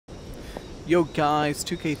Yo guys,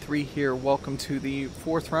 2K3 here. Welcome to the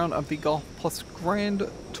fourth round of the Golf Plus Grand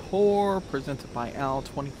Tour presented by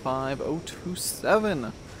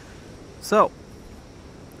Al25027. So,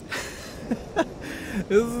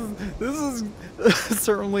 this is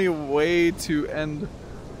certainly a way to end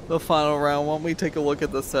the final round. Why don't we take a look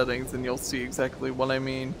at the settings and you'll see exactly what I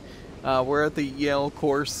mean. We're at the Yale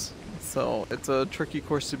course, so it's a tricky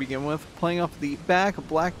course to begin with. Playing off the back,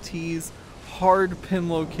 black tees, hard pin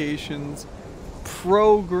locations,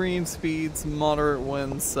 pro green speeds, moderate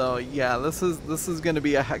winds. So yeah, this is going to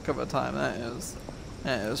be a heck of a time. That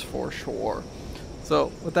is for sure.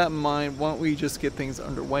 So with that in mind, why don't we just get things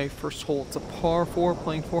underway. First hole, it's a par 4,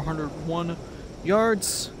 playing 401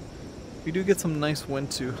 yards. We do get some nice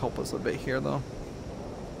wind to help us a bit here though.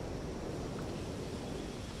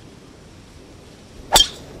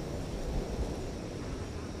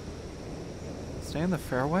 Stay in the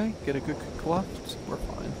fairway, get a good kick left, we're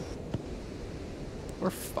fine. We're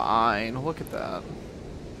fine, look at that.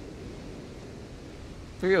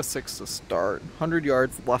 306 to start, 100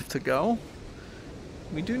 yards left to go.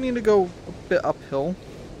 We do need to go a bit uphill,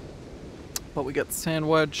 but we got the sand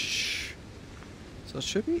wedge, so it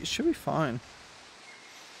should be fine.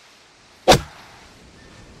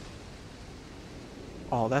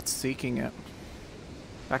 Oh, that's seeking it.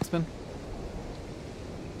 Backspin.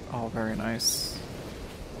 Oh, very nice.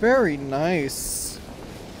 Very nice.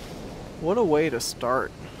 What a way to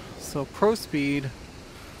start. So pro speed,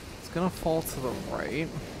 it's gonna fall to the right.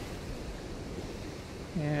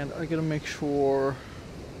 And I gotta make sure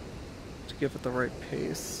to give it the right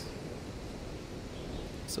pace.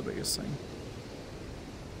 That's the biggest thing.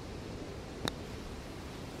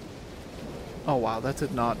 Oh wow, that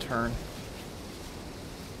did not turn.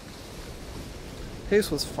 Pace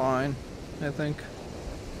was fine, I think.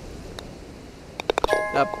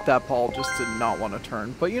 That ball just did not want to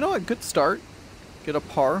turn. But you know what? Good start. Get a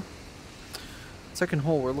par. Second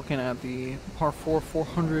hole, we're looking at the par 4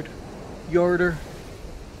 400 yarder.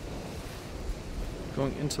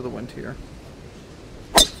 Going into the wind here.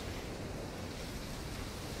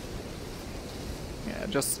 Yeah,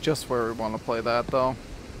 just where we want to play that though.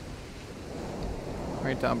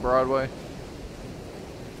 Right down Broadway.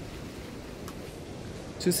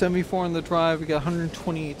 274 on the drive. We got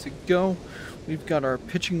 128 to go. We've got our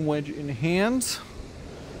pitching wedge in hand.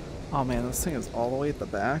 Oh man, this thing is all the way at the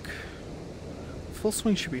back. Full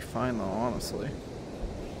swing should be fine though, honestly.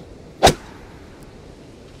 Oh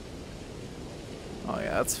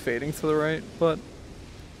yeah, it's fading to the right, but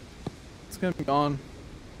it's gonna be gone.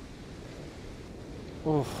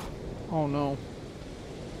 Oh, oh no.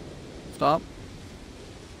 Stop.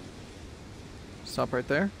 Stop right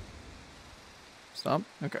there. Stop.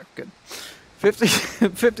 Okay, good.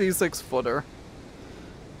 56 footer.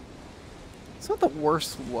 It's not the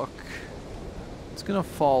worst look. It's gonna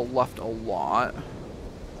fall left a lot.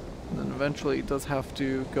 And then eventually it does have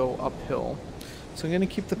to go uphill. So I'm gonna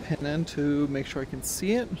keep the pin in to make sure I can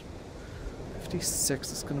see it.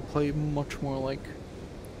 56 is gonna play much more like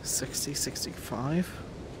 60, 65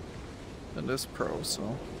 than this pro,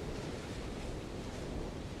 so.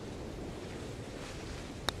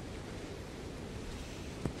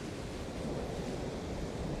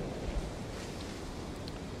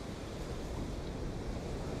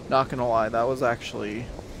 Not gonna lie, that was actually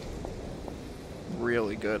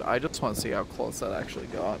really good. I just want to see how close that actually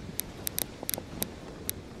got.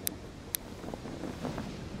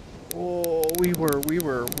 Oh, we were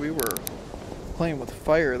playing with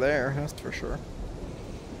fire there, that's for sure.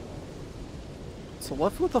 So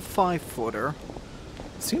left with a 5-footer.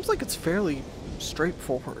 Seems like it's fairly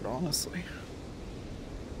straightforward, honestly.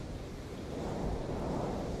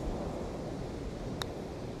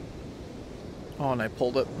 Oh, and I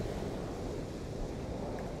pulled it.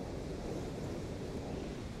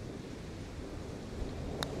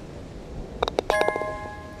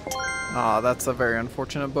 Ah, that's a very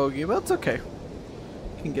unfortunate bogey, but it's okay.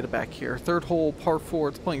 Can get it back here. Third hole, par 4.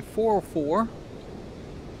 It's playing 404.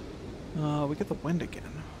 We get the wind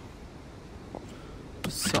again.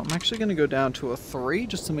 So I'm actually going to go down to a 3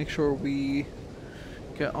 just to make sure we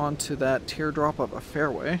get onto that teardrop of a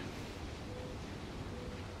fairway.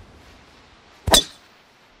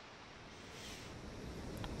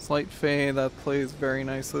 Slight fade, that plays very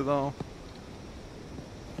nicely though.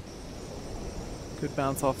 Good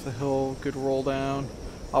bounce off the hill, good roll down.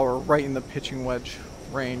 Oh, we're right in the pitching wedge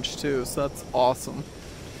range too, so that's awesome.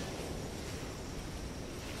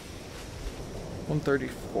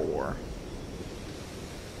 134.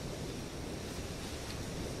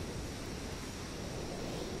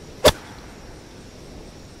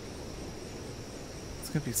 It's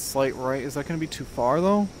gonna be slight right. Is that gonna be too far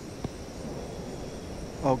though?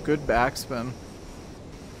 Oh, good backspin.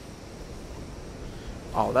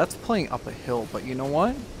 Oh, that's playing up a hill, but you know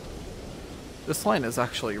what? This line is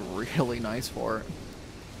actually really nice for it.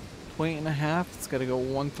 28.5, it's gotta go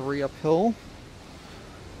 1-3 uphill.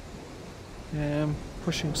 And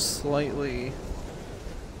pushing slightly.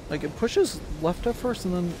 Like, it pushes left at first,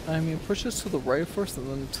 and then, I mean, it pushes to the right first, and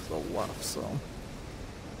then to the left, so.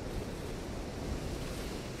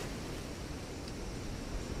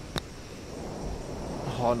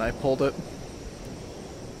 Oh, and I pulled it.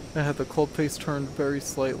 I had the club face turned very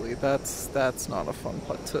slightly. That's not a fun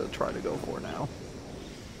putt to try to go for now.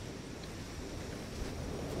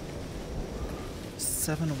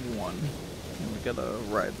 7-1. And we gotta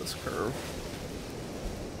ride this curve.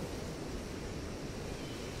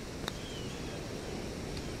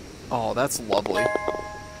 Oh, that's lovely.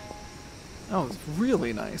 That was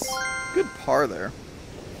really nice. Good par there.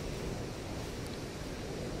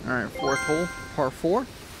 Alright, fourth hole, par 4.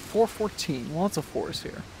 414. Lots of fours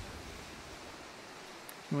here.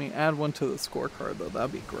 Can we add one to the scorecard, though?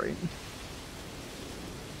 That'd be great.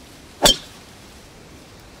 Is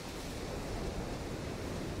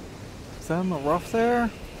that in the rough there?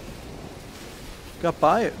 Got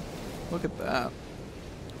by it. Look at that.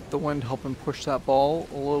 The wind helping push that ball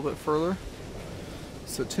a little bit further.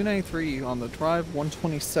 So 293 on the drive,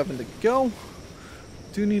 127 to go.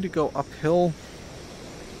 Do need to go uphill.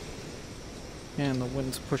 And the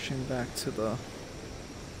wind's pushing back to the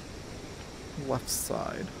left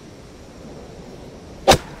side.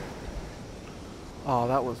 Oh,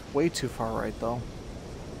 that was way too far right, though.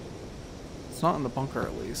 It's not in the bunker,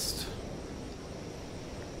 at least.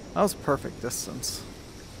 That was perfect distance.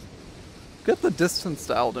 Got the distance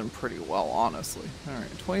dialed in pretty well, honestly.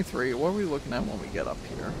 Alright, 23. What are we looking at when we get up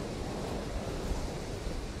here?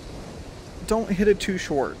 Don't hit it too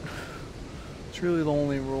short. It's really the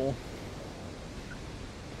only rule.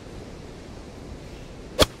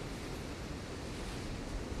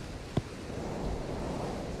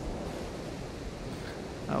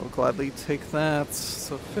 I will gladly take that.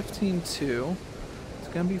 So 15-2. It's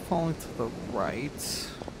going to be falling to the right.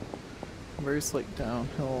 Very slight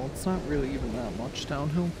downhill. It's not really even that much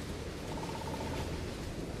downhill.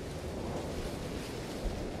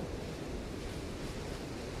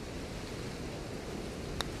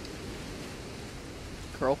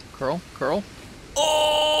 Curl, curl, curl.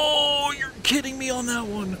 Oh, you're kidding me on that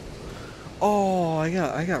one. Oh, I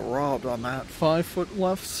got robbed on that. 5 foot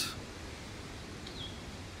left.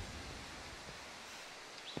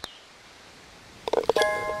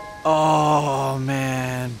 Oh,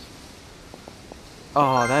 man.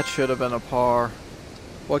 Oh, that should have been a par.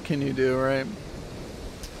 What can you do, right?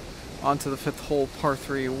 On to the 5th hole, par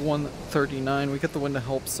 3, 139. We get the wind to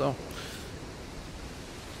help, so.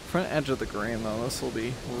 Front edge of the green, though. This will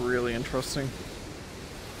be really interesting.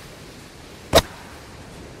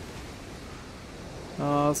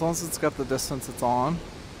 As long as it's got the distance it's on.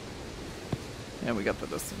 And we got the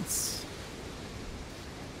distance.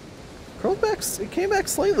 Curled back, it came back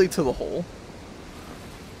slightly to the hole.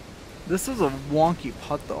 This is a wonky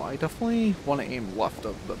putt, though. I definitely want to aim left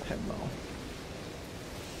of the pin, though.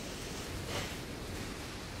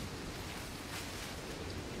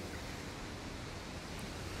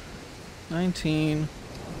 $19.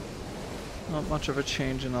 Not much of a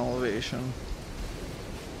change in elevation.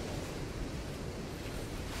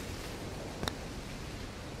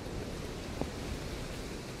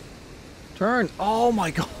 Turn. Oh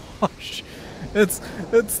my gosh. It's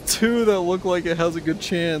 2 that look like it has a good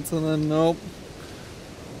chance, and then nope.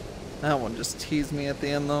 That one just teased me at the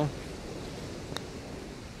end, though.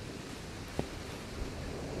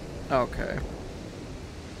 Okay.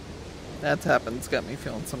 That's happened. It's got me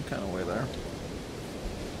feeling some kind of way there.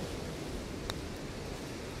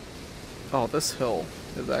 Oh, this hill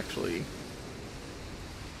is actually...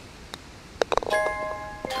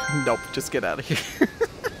 Nope, just get out of here.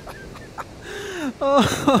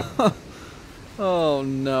 Oh. Oh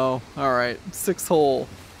no. Alright, 6th hole,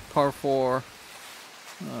 par 4.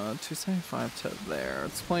 275 to there.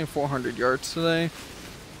 It's playing 400 yards today.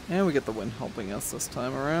 And we get the wind helping us this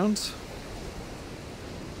time around.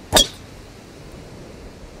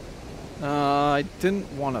 I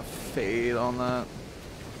didn't want to fade on that.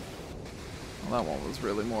 Well, that one was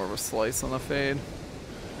really more of a slice than a fade.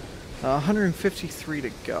 153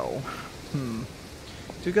 to go.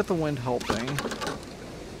 Do get the wind helping.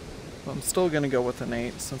 But I'm still going to go with an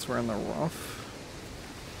 8 since we're in the rough.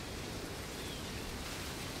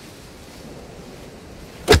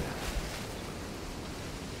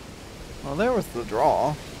 Well, there was the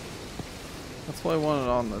draw. That's why I wanted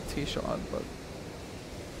on the tee shot, but...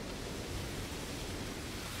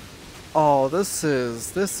 Oh, this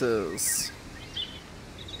is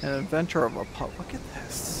an adventure of a putt. Look at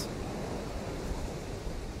this.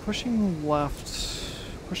 Pushing left,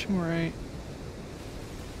 pushing right.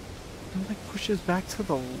 It like pushes back to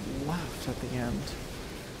the left at the end.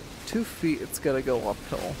 2 feet, it's gotta go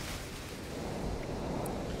uphill.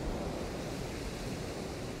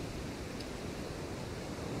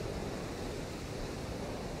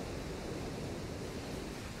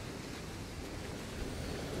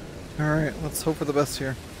 Alright, let's hope for the best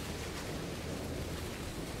here.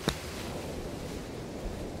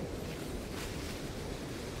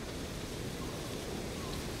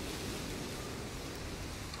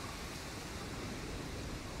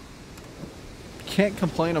 Can't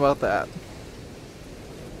complain about that.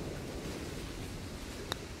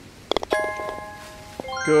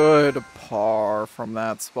 Good par from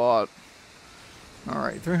that spot.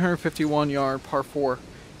 Alright, 351 yard, par 4.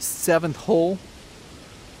 7th hole.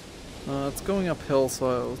 It's going uphill,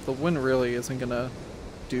 so the wind really isn't gonna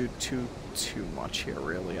do too much here,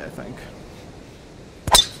 really, I think.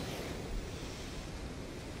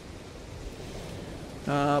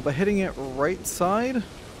 But hitting it right side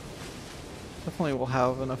definitely will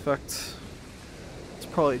have an effect. It's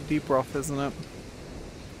probably deep rough, isn't it?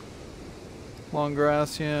 Long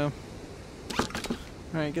grass, yeah.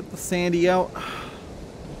 Alright, get the sandy out.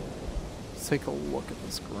 Let's take a look at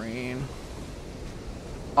this green.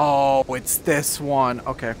 Oh, it's this one.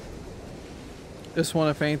 Okay. This one,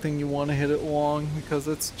 if anything, you want to hit it long because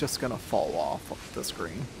it's just going to fall off of this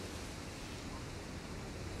green.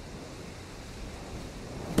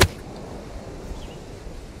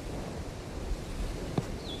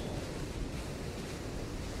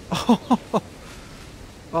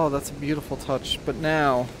 Oh, that's a beautiful touch. But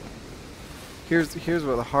now, here's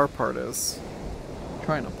where the hard part is. I'm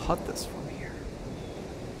trying to putt this from here.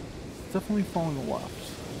 It's definitely falling left.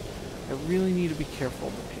 I really need to be careful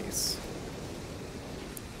of the pace.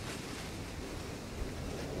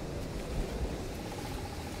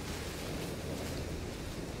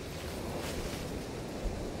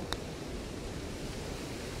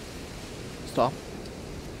 Stop.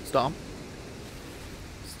 Stop.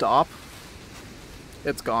 Stop.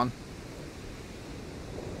 It's gone.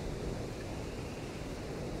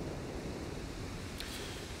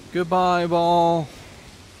 Goodbye, ball.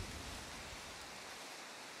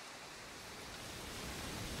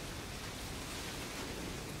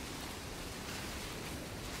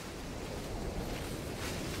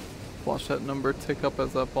 Watch that number tick up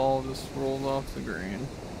as that ball just rolled off the green.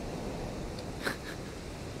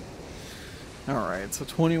 Alright, so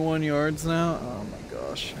 21 yards now. Oh my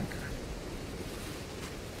gosh. Okay.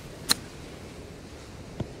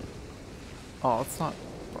 Oh, it's not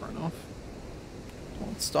far enough.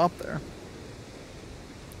 Don't stop there.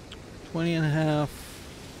 20 and a half.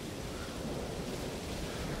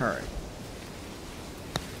 Alright.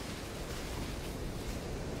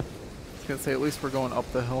 I was gonna say, at least we're going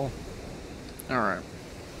up the hill. Alright.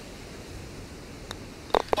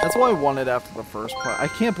 That's what I wanted after the first putt. I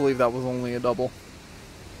can't believe that was only a double.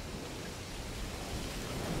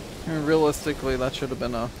 I mean, realistically, that should have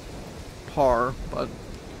been a par, but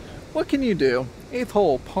what can you do? 8th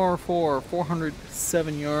hole, par 4,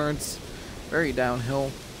 407 yards, very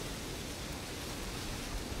downhill.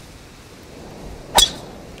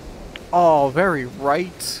 Oh, very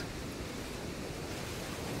right.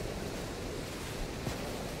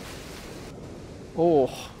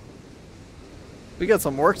 Oh. We got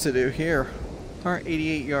some work to do here.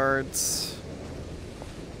 188 yards.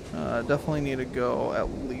 Definitely need to go at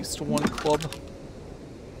least 1 club.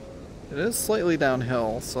 It is slightly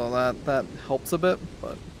downhill, so that helps a bit,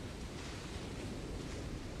 but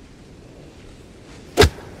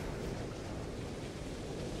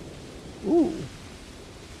ooh.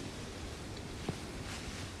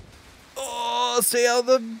 Oh, stay out of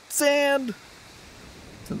the sand.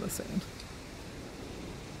 It's in the sand.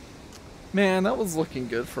 Man, that was looking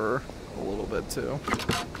good for a little bit too.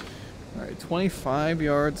 Alright, 25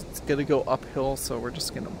 yards. It's gonna go uphill, so we're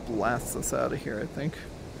just gonna blast this out of here, I think.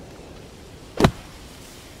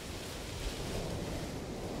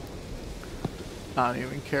 I don't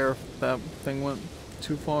even care if that thing went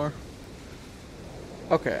too far.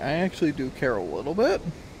 Okay, I actually do care a little bit.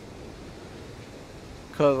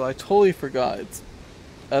 Because I totally forgot it's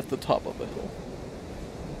at the top of the hill.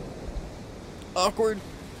 Awkward.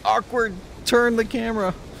 Awkward. Turn the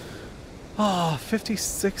camera. Ah,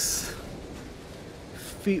 56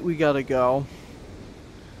 feet we gotta go.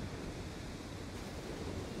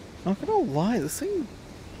 Not gonna lie, this thing...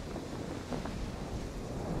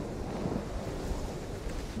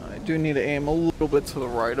 I do need to aim a little bit to the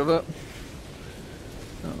right of it.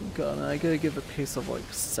 Oh god, I gotta give a pace of like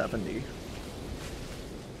 70.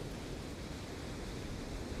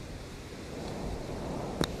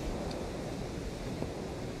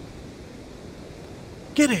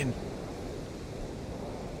 Get in!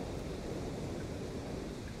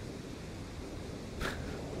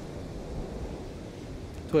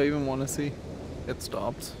 Do I even want to see? It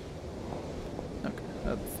stopped. Okay,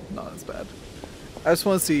 that's not as bad. I just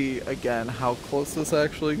want to see again how close this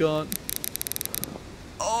actually got.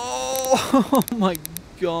 Oh my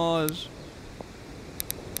gosh.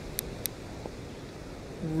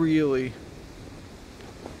 Really?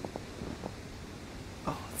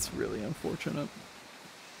 Oh, it's really unfortunate.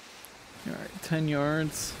 Alright, 10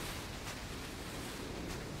 yards.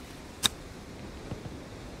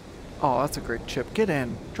 Oh, that's a great chip. Get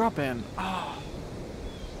in. Drop in. Oh.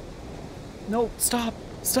 No, stop.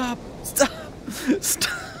 Stop. Stop.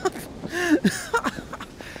 Stop.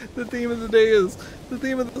 The theme of the day is, the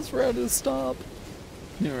theme of this round is stop.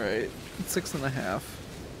 Alright, 6.5.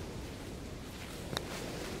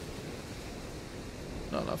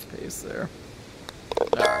 Not enough pace there.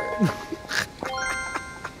 Alright.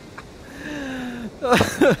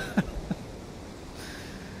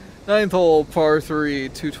 Ninth hole, par 3,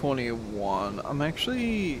 221. I'm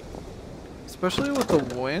actually, especially with the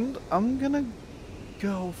wind, I'm gonna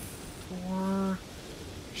go for...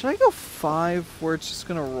 Should I go 5 where it's just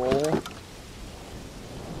gonna roll?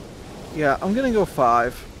 Yeah, I'm gonna go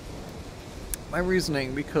 5. My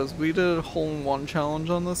reasoning, because we did a hole-in-one challenge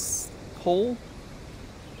on this hole,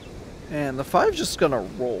 and the 5's just gonna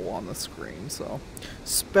roll on the screen, so...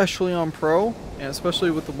 Especially on pro, and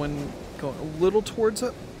especially with the wind going a little towards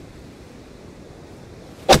it.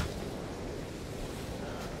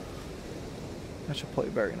 That should play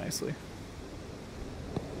very nicely.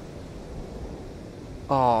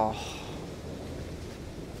 Oh.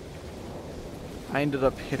 I ended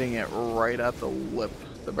up hitting it right at the lip,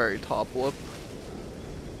 the very top lip.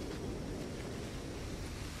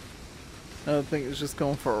 I don't think it's just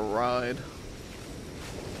going for a ride.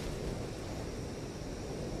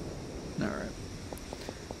 Alright.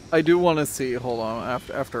 I do want to see, hold on,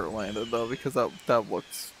 after it landed though, because that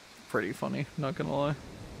looks pretty funny, not gonna lie.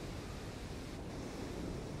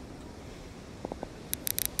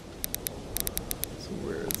 So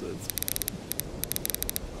where is it?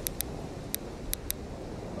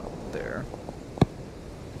 Oh, there.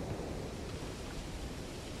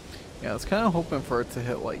 Yeah, I was kind of hoping for it to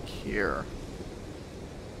hit like here.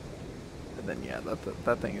 And then yeah,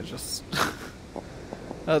 that thing is just...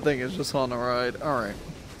 that thing is just on the ride. Alright.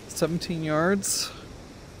 17 yards.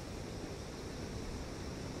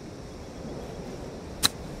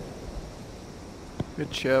 Good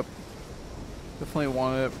chip. Definitely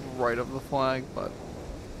wanted it right of the flag, but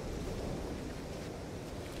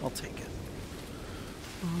I'll take it.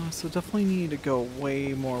 So definitely need to go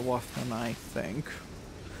way more left than I think.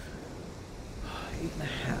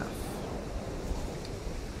 8.5.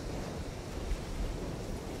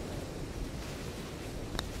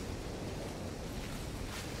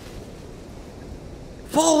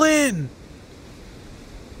 Fall in!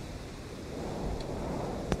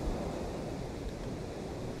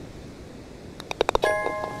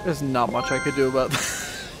 There's not much I could do about that.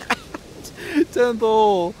 10th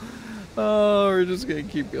hole. Oh, we're just gonna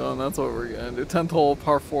keep going. That's what we're gonna do. 10th hole,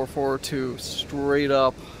 par 4, 4-2, straight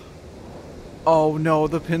up. Oh no,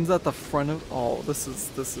 the pin's at the front of. Oh, this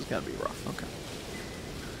is gonna be rough. Okay.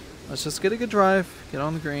 Let's just get a good drive, get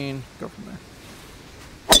on the green, go from there.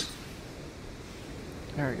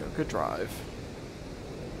 There we go, good drive.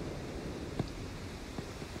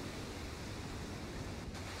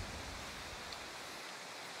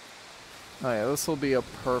 Oh yeah, this will be a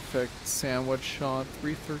perfect sandwich shot.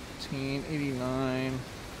 313, 89.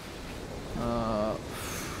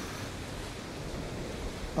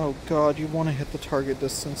 Oh god, you want to hit the target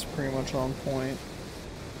distance pretty much on point.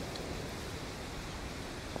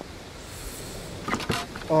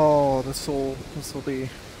 Oh, this will be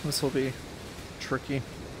tricky.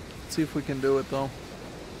 Let's see if we can do it though.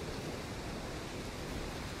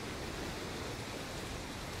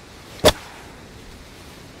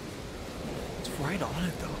 It's right on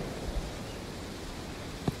it though.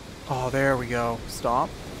 Oh, there we go. Stop.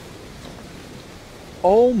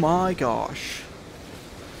 Oh my gosh.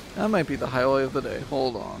 That might be the highlight of the day.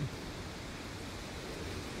 Hold on.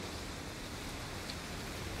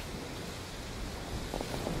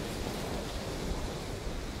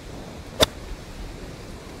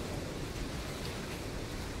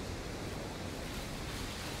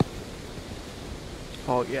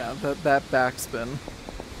 Oh yeah, that backspin.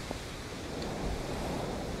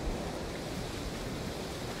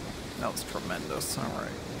 That was tremendous. All right.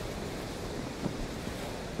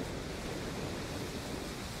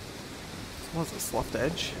 So what's this, left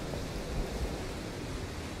edge?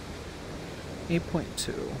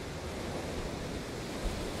 8.2.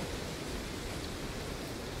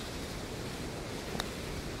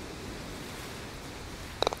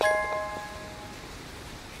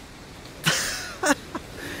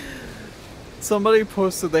 Somebody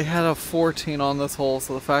posted they had a 14 on this hole,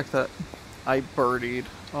 so the fact that I birdied,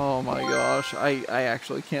 oh my gosh, I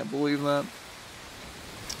actually can't believe that.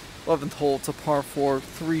 11th hole, it's a par 4,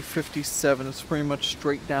 357, it's pretty much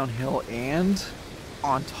straight downhill, and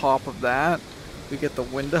on top of that, we get the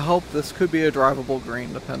wind to help. This could be a drivable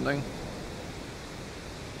green, depending.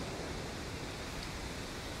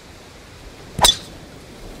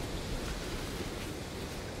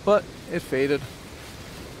 But it faded.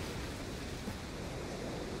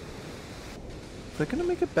 Is that gonna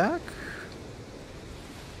make it back?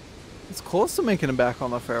 It's close to making it back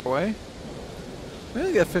on the fairway. We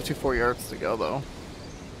only got 54 yards to go, though.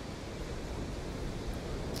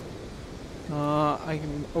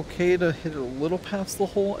 I'm okay to hit it a little past the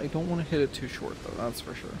hole. I don't want to hit it too short, though, that's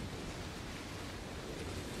for sure.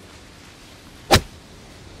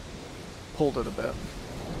 Pulled it a bit.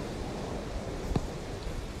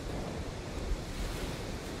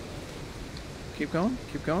 Keep going,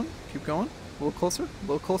 keep going, keep going. A little closer, a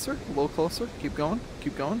little closer, a little closer. Keep going,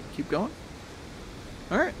 keep going, keep going.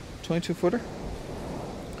 Alright, 22 footer.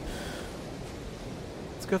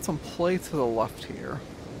 It's got some play to the left here.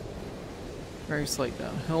 Very slight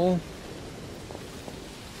downhill.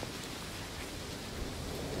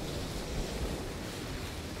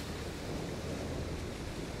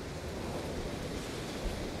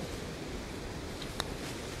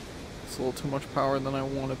 It's a little too much power than I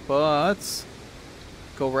wanted, but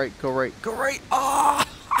go right, go right, go right! Ah!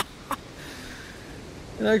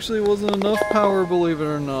 It actually wasn't enough power, believe it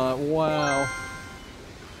or not. Wow.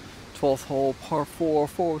 12th hole, par 4,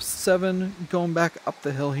 407, going back up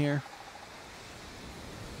the hill here.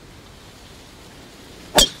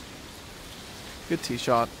 Good tee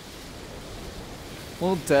shot. A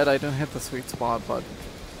little dead, I didn't hit the sweet spot, but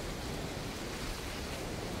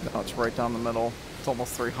no, it's right down the middle. It's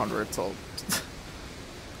almost 300, so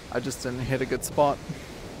I just didn't hit a good spot.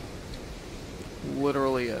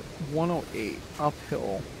 Literally at 108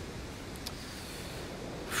 uphill.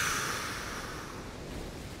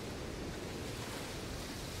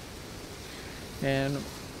 And if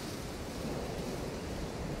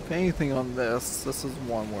anything on this is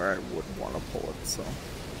one where I wouldn't want to pull it, so.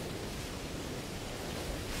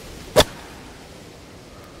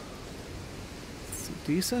 It's a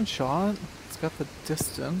decent shot. It's got the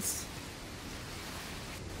distance.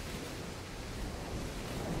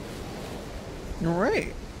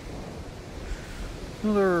 Alright.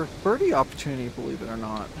 Another birdie opportunity, believe it or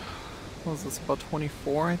not. What was this, about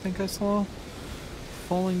 24 I think I saw?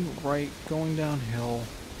 Falling right, going downhill.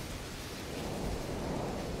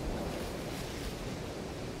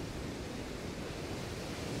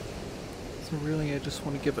 So really I just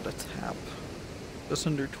want to give it a tap. Just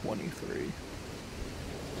under 23.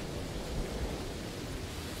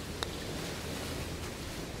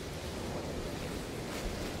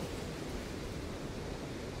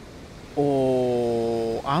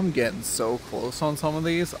 Oh, I'm getting so close on some of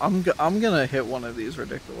these. I'm gonna hit one of these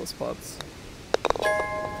ridiculous putts.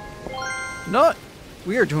 No,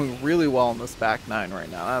 we are doing really well in this back nine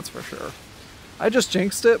right now, that's for sure. I just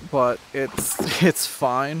jinxed it, but it's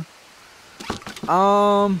fine.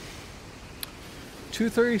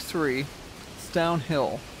 233. It's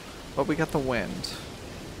downhill, but we got the wind.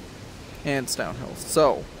 And it's downhill.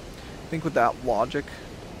 So, I think with that logic,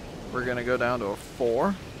 we're gonna go down to a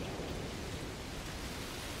 4.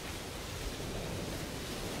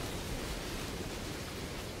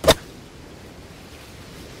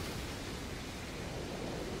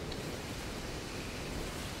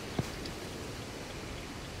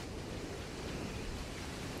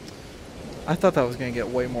 I thought that was going to get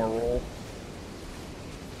way more roll.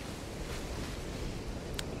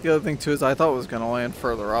 The other thing too is I thought it was going to land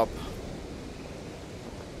further up.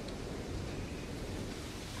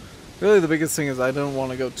 Really the biggest thing is I didn't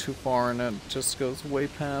want to go too far and it just goes way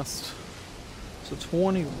past. So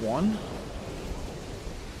 21.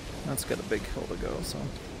 That's got a big hill to go, so.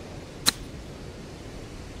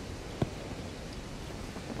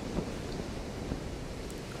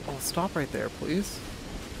 Oh, stop right there, please.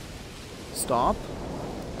 Stop.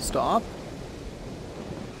 Stop.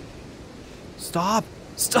 Stop.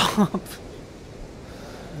 Stop.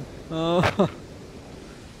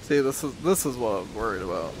 See, this is what I'm worried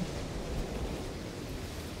about.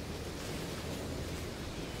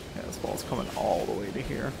 Yeah, this ball's coming all the way to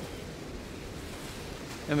here.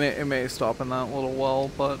 It may stop in that little well,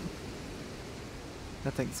 but I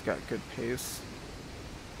think it's got good pace.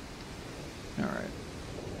 Alright.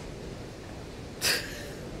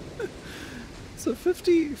 So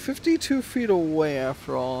 52 feet away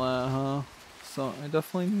after all that, huh? So I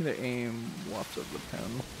definitely need to aim left of the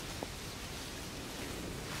pin.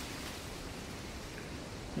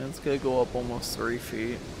 And it's gonna go up almost 3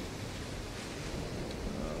 feet.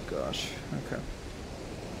 Oh gosh, okay.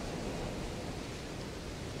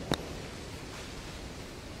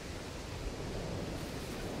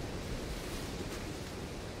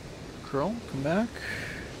 Curl, come back.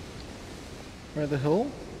 Right the hill.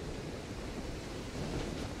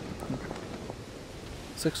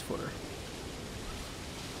 6-footer.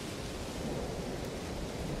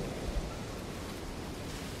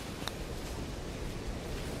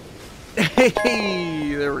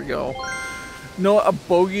 Hey, there we go. No, a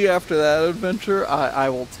bogey after that adventure, I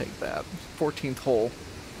will take that. 14th hole,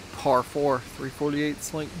 par 4, 348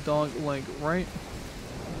 slink dog leg right.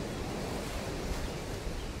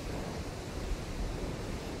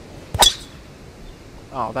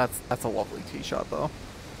 Oh, that's a lovely tee shot though.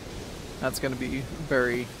 That's gonna be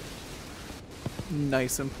very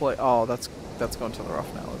nice in play. Oh, that's going to the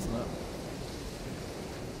rough now, isn't it?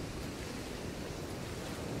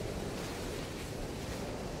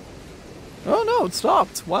 Oh no, it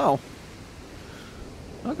stopped. Wow.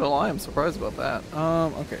 Not gonna lie, I'm surprised about that.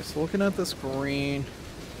 Okay, so looking at this green,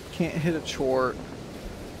 can't hit it short.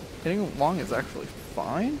 Hitting it long is actually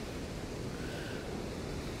fine.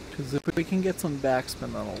 Because if we can get some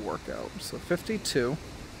backspin, that'll work out. So 52.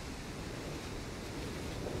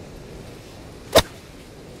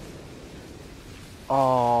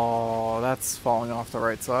 Oh, that's falling off the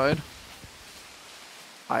right side.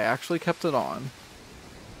 I actually kept it on.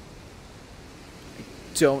 I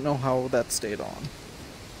don't know how that stayed on.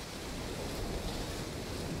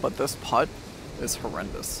 But this putt is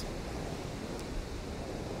horrendous.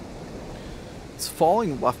 It's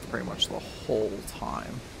falling left pretty much the whole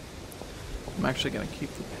time. I'm actually going to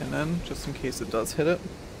keep the pin in just in case it does hit it.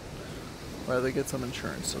 Rather get some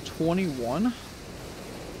insurance. So 21.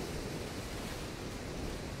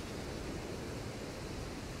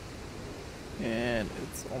 And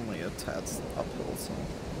it's only a tad uphill, so.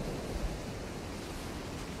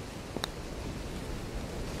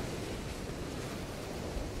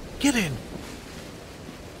 Get in!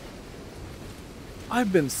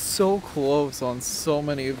 I've been so close on so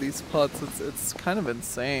many of these putts, it's kind of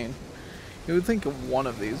insane. You would think one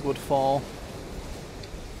of these would fall.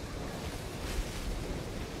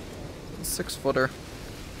 6-footer.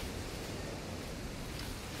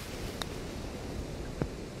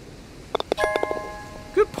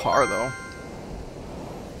 Good par though.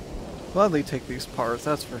 Gladly take these pars,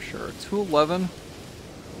 that's for sure. 211.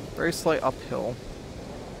 Very slight uphill.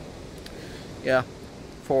 Yeah.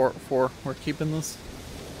 4. We're keeping this.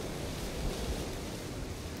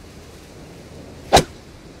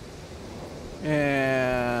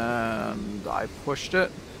 And I pushed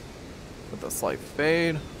it with a slight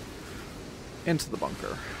fade into the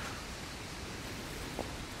bunker.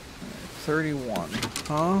 31,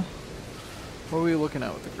 huh? What are we looking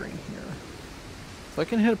at with the green here? So I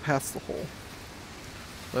can hit it past the hole.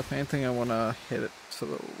 But if anything, I want to hit it to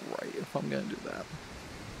the right if I'm going to do that.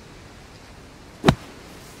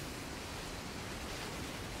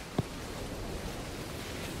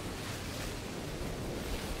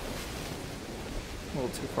 A little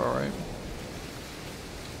too far right.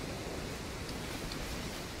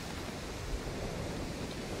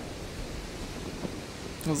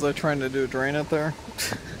 Was I trying to do a drain it there?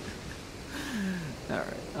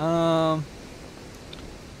 Alright,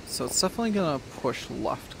 so it's definitely gonna push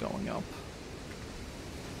left going up.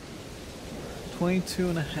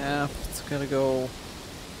 22.5, it's gonna go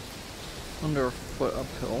under a foot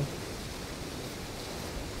uphill.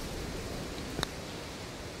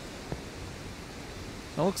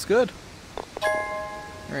 That looks good.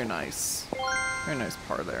 Very nice. Very nice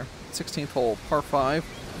par there. 16th hole, par 5.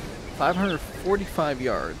 545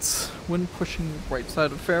 yards. Wind pushing right side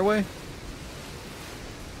of the fairway.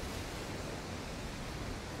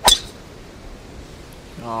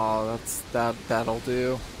 Oh, that'll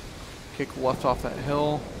do. Kick left off that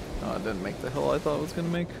hill. No, it didn't make the hill I thought it was gonna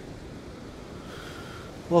make.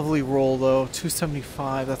 Lovely roll though.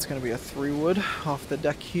 275. That's gonna be a 3-wood off the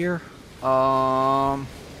deck here. Huh.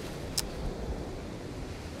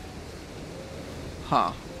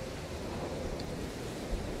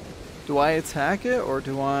 Do I attack it or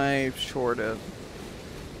do I short it?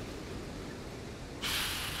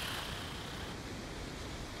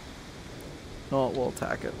 Oh, we'll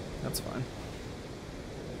attack it. That's fine.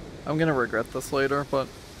 I'm gonna regret this later, but...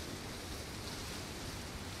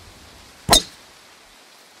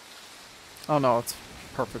 Oh no, it's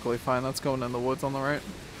perfectly fine. That's going in the woods on the right.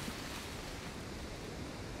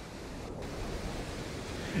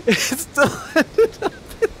 It still ended up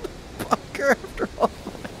in the bunker after all.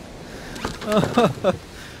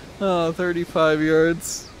 Oh, 35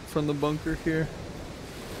 yards from the bunker here.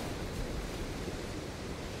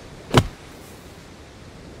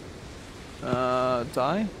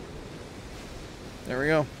 Die? There we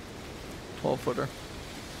go. 12-footer.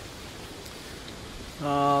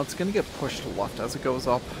 It's gonna get pushed left as it goes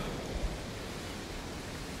up.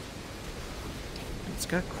 It's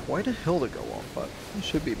got quite a hill to go up, but it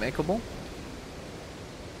should be makeable.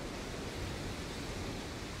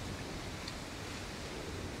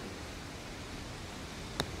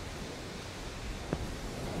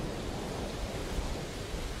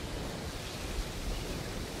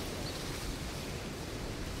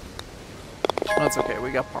 That's okay, we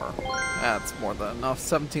got par. That's more than enough.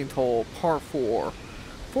 17th hole, par 4.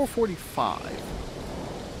 445.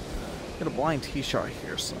 Get a blind tee shot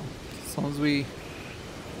here, so as long as we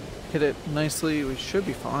hit it nicely, we should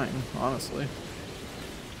be fine, honestly.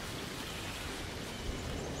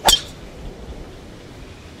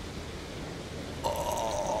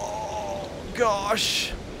 Oh,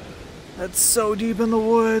 gosh. That's so deep in the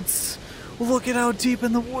woods. Look at how deep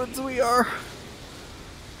in the woods we are.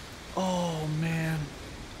 Oh, man.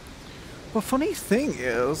 The funny thing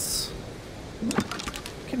is,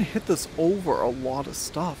 I can hit this over a lot of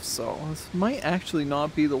stuff, so this might actually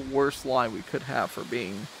not be the worst lie we could have for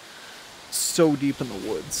being so deep in the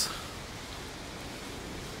woods.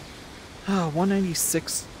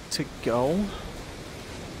 196 to go.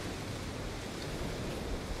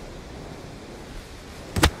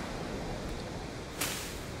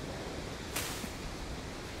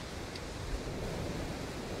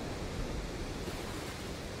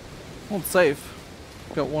 Hold safe.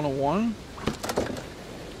 Got 101.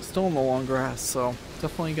 Still in the long grass, so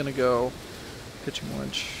definitely gonna go pitching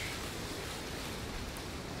wedge.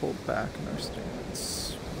 Hold back in our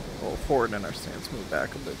stance. Well, forward in our stance, move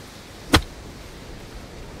back a bit.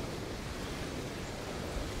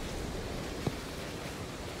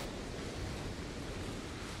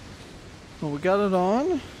 Well, we got it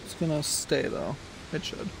on. It's gonna stay though. It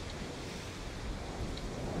should.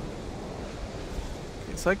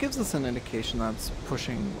 Okay, so that gives us an indication that's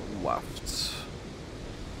pushing left.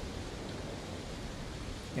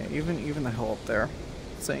 Yeah, even the hill up there,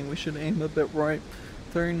 saying we should aim a bit right.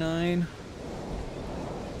 39.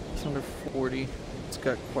 It's under 40. It's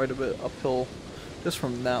got quite a bit uphill just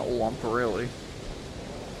from that lump, really.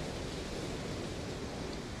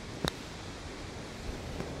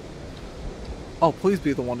 Oh, please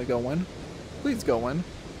be the one to go in. Please go in.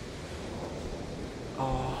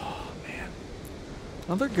 Oh, man.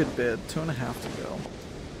 Another good bid. 2.5 to go.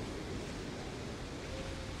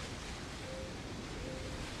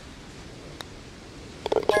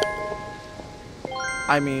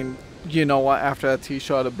 I mean, you know what? After that tee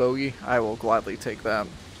shot a bogey, I will gladly take that.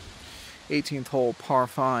 18th hole, par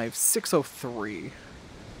 5, 603.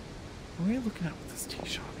 What are you looking at with this tee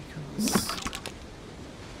shot? Because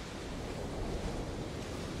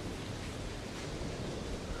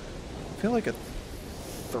I feel like a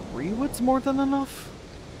 3 wood's more than enough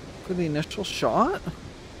for the initial shot.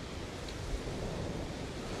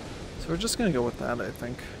 So we're just gonna go with that, I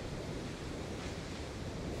think.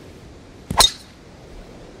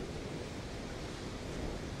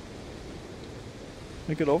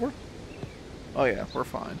 Make it over? Oh yeah, we're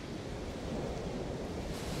fine.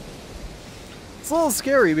 It's a little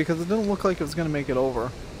scary because it didn't look like it was going to make it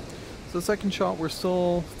over. So the second shot, we're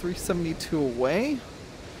still 372 away.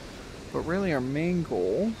 But really our main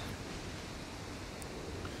goal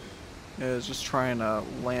is just trying to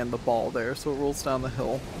land the ball there so it rolls down the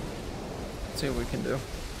hill. Let's see what we can do.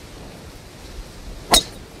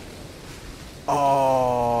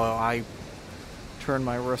 Oh, I turned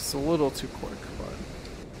my wrists a little too quick, but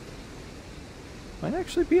might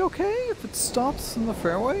actually be okay if it stops in the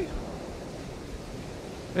fairway.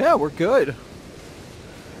 Yeah, we're good.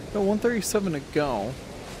 Got 137 to go.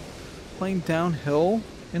 Playing downhill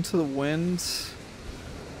into the wind.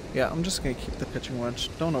 Yeah, I'm just gonna keep the pitching wedge.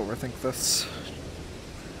 Don't overthink this.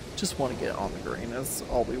 Just want to get on the green is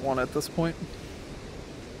all we want at this point.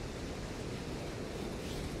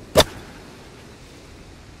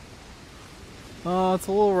 It's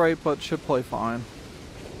a little right, but should play fine.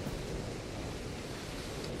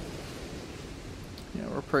 Yeah,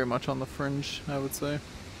 we're pretty much on the fringe, I would say.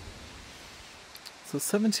 So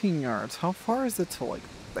 17 yards. How far is it to, like,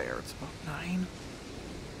 there. It's about 9.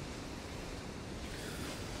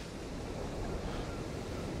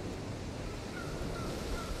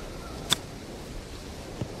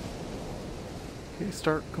 Okay,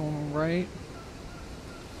 start going right.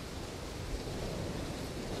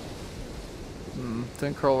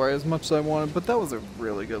 Didn't curl right as much as I wanted, but that was a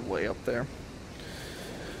really good layup there.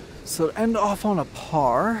 So end off on a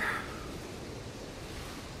par.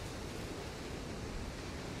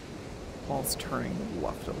 Ball's turning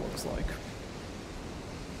left, it looks like.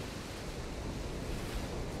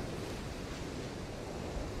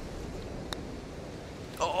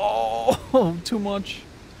 Oh, too much.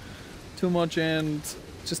 Too much and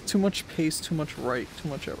just too much pace, too much right, too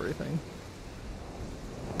much everything.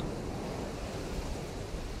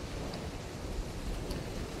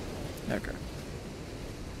 Okay.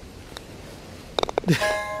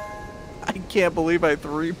 I can't believe I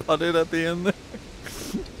 3-putted at the end there.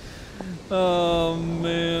 Oh,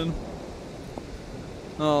 man.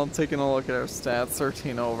 Oh, taking a look at our stats,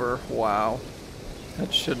 13 over. Wow.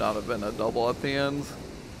 That should not have been a double at the end.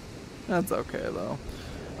 That's okay, though.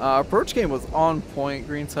 Approach game was on point.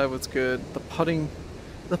 Greenside was good. The putting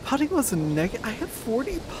was a negative. I had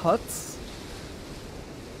 40 putts.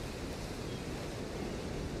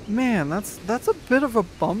 Man, that's a bit of a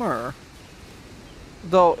bummer.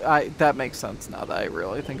 Though that makes sense now that I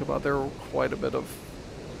really think about it. There were quite a bit of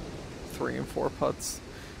 3 and 4 putts.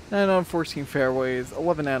 And on 14 fairways,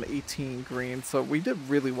 11 out of 18 greens. So we did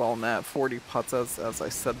really well in that. 40 putts as I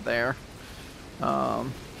said there.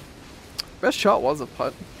 Best shot was a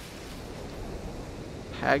putt.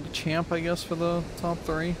 Hag champ, I guess, for the top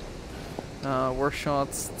 3. Worst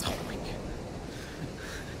shots. Oh my god.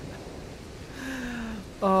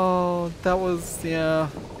 Oh, that was, yeah.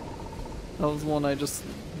 That was one I just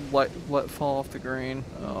let fall off the green.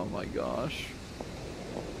 Oh my gosh.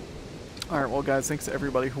 Alright, well guys, thanks to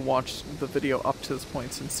everybody who watched the video up to this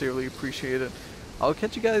point. Sincerely appreciate it. I'll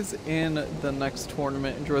catch you guys in the next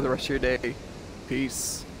tournament. Enjoy the rest of your day.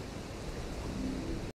 Peace.